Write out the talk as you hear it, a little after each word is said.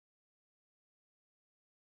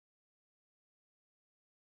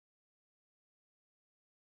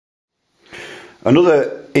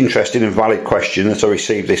Another interesting and valid question that I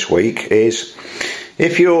received this week is,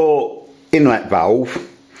 if your inlet valve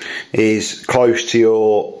is close to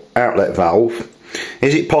your outlet valve,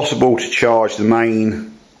 is it possible to charge the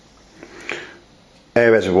main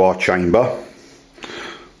air reservoir chamber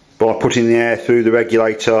by putting the air through the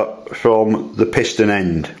regulator from the piston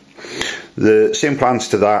end? The simple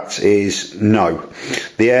answer to that is no.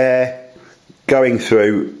 The air going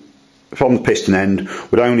through from the piston end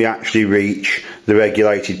would only actually reach the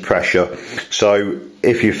regulated pressure. So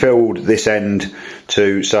if you filled this end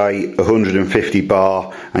to say 150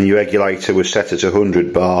 bar and your regulator was set at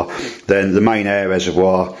 100 bar, then the main air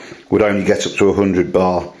reservoir would only get up to 100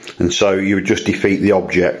 bar, and so you would just defeat the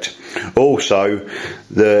object. Also,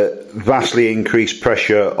 the vastly increased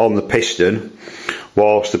pressure on the piston,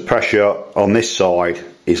 whilst the pressure on this side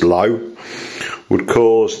is low, would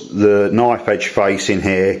cause the knife edge face in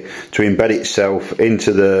here to embed itself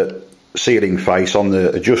into the sealing face on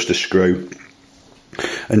the adjuster screw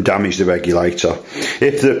and damage the regulator.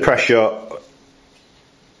 If the pressure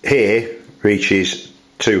here reaches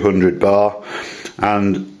 200 bar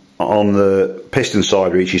and on the piston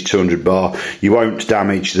side reaches 200 bar, you won't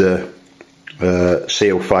damage the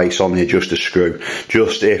seal face on the adjuster screw.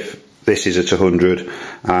 Just if this is at 100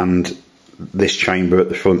 and this chamber at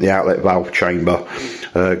the front, the outlet valve chamber,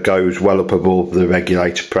 goes well up above the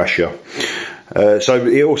regulator pressure. So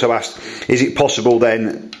he also asked, is it possible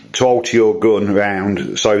then to alter your gun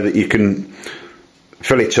round so that you can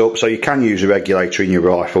fill it up so you can use a regulator in your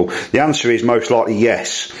rifle? The answer is most likely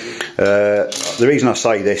yes. The reason I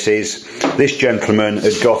say this is this gentleman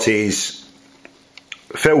had got his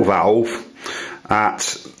fill valve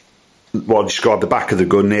at what I described the back of the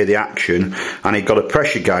gun near the action, and he got a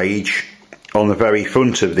pressure gauge on the very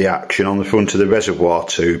front of the action, on the front of the reservoir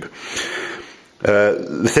tube.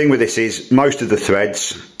 The thing with this is most of the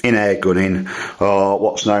threads in air gunning are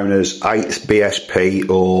what's known as 8th BSP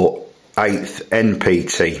or 8th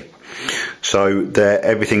NPT. So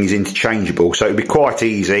everything is interchangeable. So it would be quite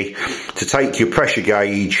easy to take your pressure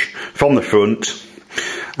gauge from the front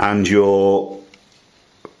and your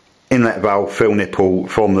inlet valve fill nipple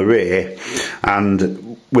from the rear,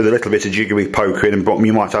 and with a little bit of jiggery poking and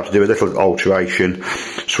you might have to do a little alteration,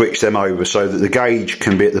 switch them over so that the gauge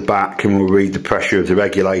can be at the back and will read the pressure of the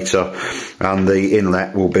regulator, and the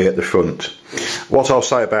inlet will be at the front. What I'll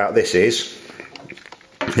say about this is,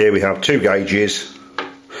 here we have two gauges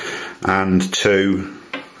and two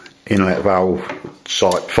inlet valve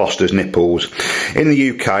site Foster's nipples. In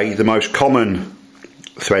the UK, the most common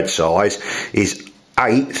thread size is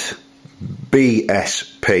 8th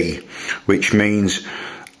BSP, which means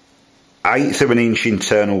 1/8 of an inch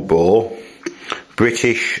internal bore,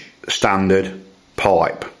 British standard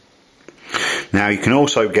pipe. Now you can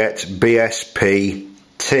also get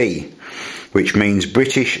BSPT, which means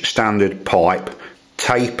British standard pipe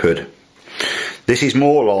tapered. This is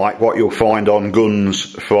more like what you'll find on guns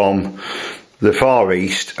from the Far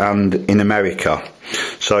East and in America.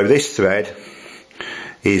 So this thread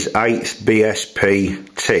is 8th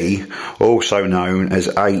BSPT, also known as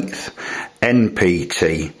 8th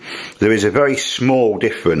NPT. There is a very small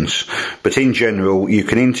difference, but in general you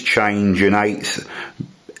can interchange an 8th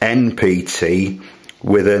NPT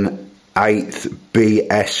with an 8th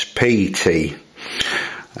BSPT,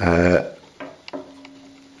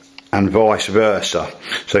 and vice versa.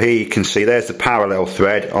 So here you can see there's the parallel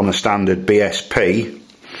thread on the standard BSP,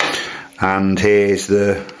 and here's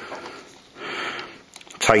the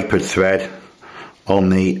tapered thread on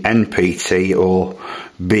the NPT or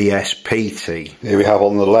BSPT. Here we have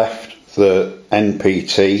on the left the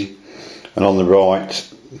NPT and on the right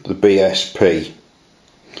the BSP.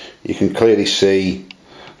 You can clearly see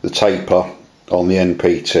the taper on the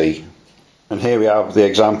NPT. And here we have the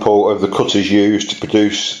example of the cutters used to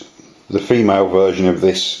produce the female version of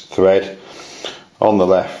this thread. On the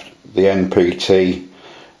left the NPT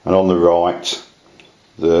and on the right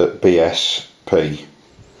the BSP.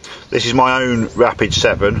 This is my own Rapid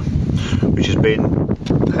 7, which has been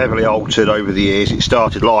heavily altered over the years. It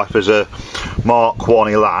started life as a Mark 1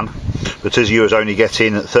 Elan, but as you was only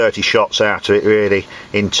getting 30 shots out of it really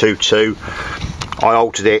in 2.2, I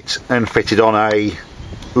altered it and fitted on a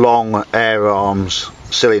long air arms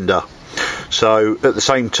cylinder. So at the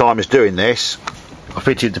same time as doing this, I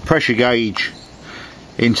fitted the pressure gauge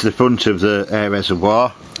into the front of the air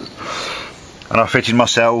reservoir, and I fitted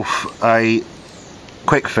myself a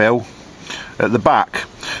quick fill at the back.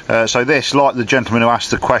 So this, like the gentleman who asked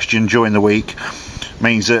the question during the week,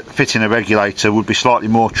 means that fitting a regulator would be slightly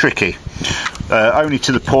more tricky. Only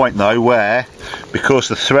to the point though where, because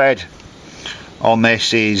the thread on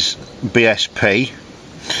this is BSP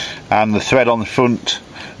and the thread on the front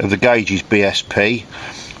of the gauge is BSP,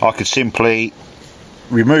 I could simply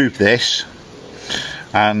remove this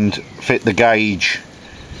and fit the gauge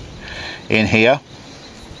in here.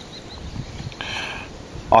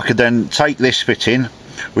 I could then take this fitting,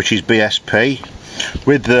 which is BSP,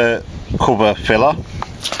 with the cover filler,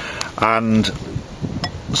 and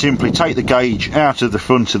simply take the gauge out of the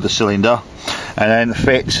front of the cylinder and then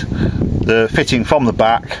fit the fitting from the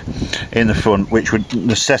back in the front, which would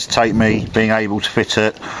necessitate me being able to fit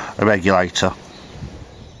a regulator.